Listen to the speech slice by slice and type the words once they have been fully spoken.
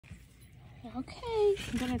Okay,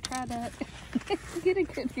 I'm gonna try to get a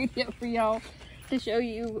good video for y'all to show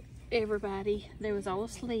you everybody. They was all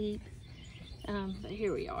asleep, but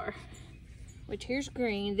here we are. Which here's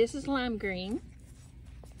green. This is lime green.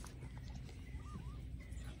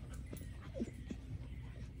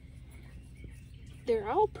 They're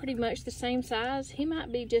all pretty much the same size. He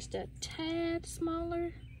might be just a tad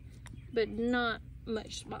smaller, but not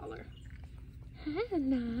much smaller. Hi,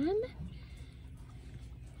 Lime.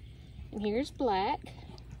 And here's Black.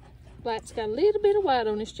 Black's got a little bit of white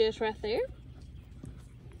on his chest right there.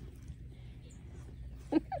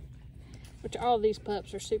 Which all these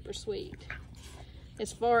pups are super sweet.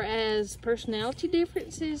 As far as personality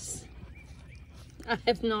differences, I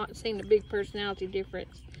have not seen a big personality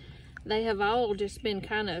difference. They have all just been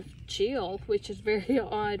kind of chill, which is very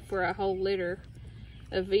odd for a whole litter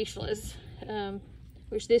of Vizslas.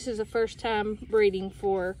 Which this is the first time breeding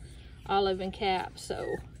for Olive and Cap,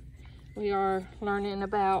 so we are learning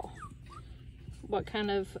about what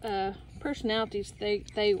kind of personalities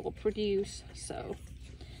they will produce. So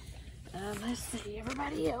let's see,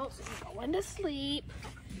 everybody else is going to sleep,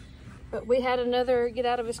 but we had another get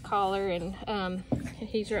out of his collar, and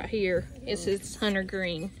he's right here. It's his Hunter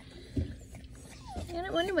Green. I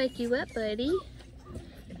don't want to wake you up, buddy.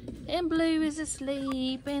 And Blue is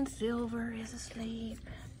asleep, and Silver is asleep.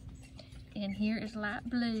 And here is Light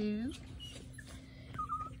Blue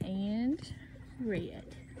and Red.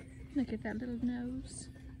 Look at that little nose.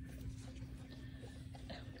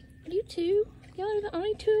 You two, y'all are the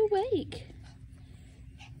only two awake.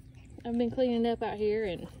 I've been cleaning up out here,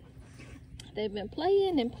 and they've been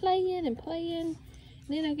playing and playing and playing. And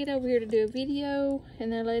then I get over here to do a video,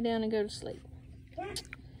 and they lay down and go to sleep.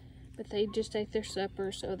 But they just ate their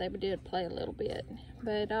supper, so they did play a little bit.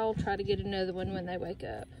 But I'll try to get another one when they wake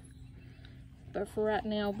up. But for right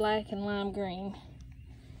now, Black and Lime Green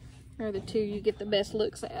are the two you get the best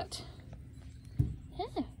looks at.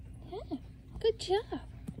 Yeah, good job.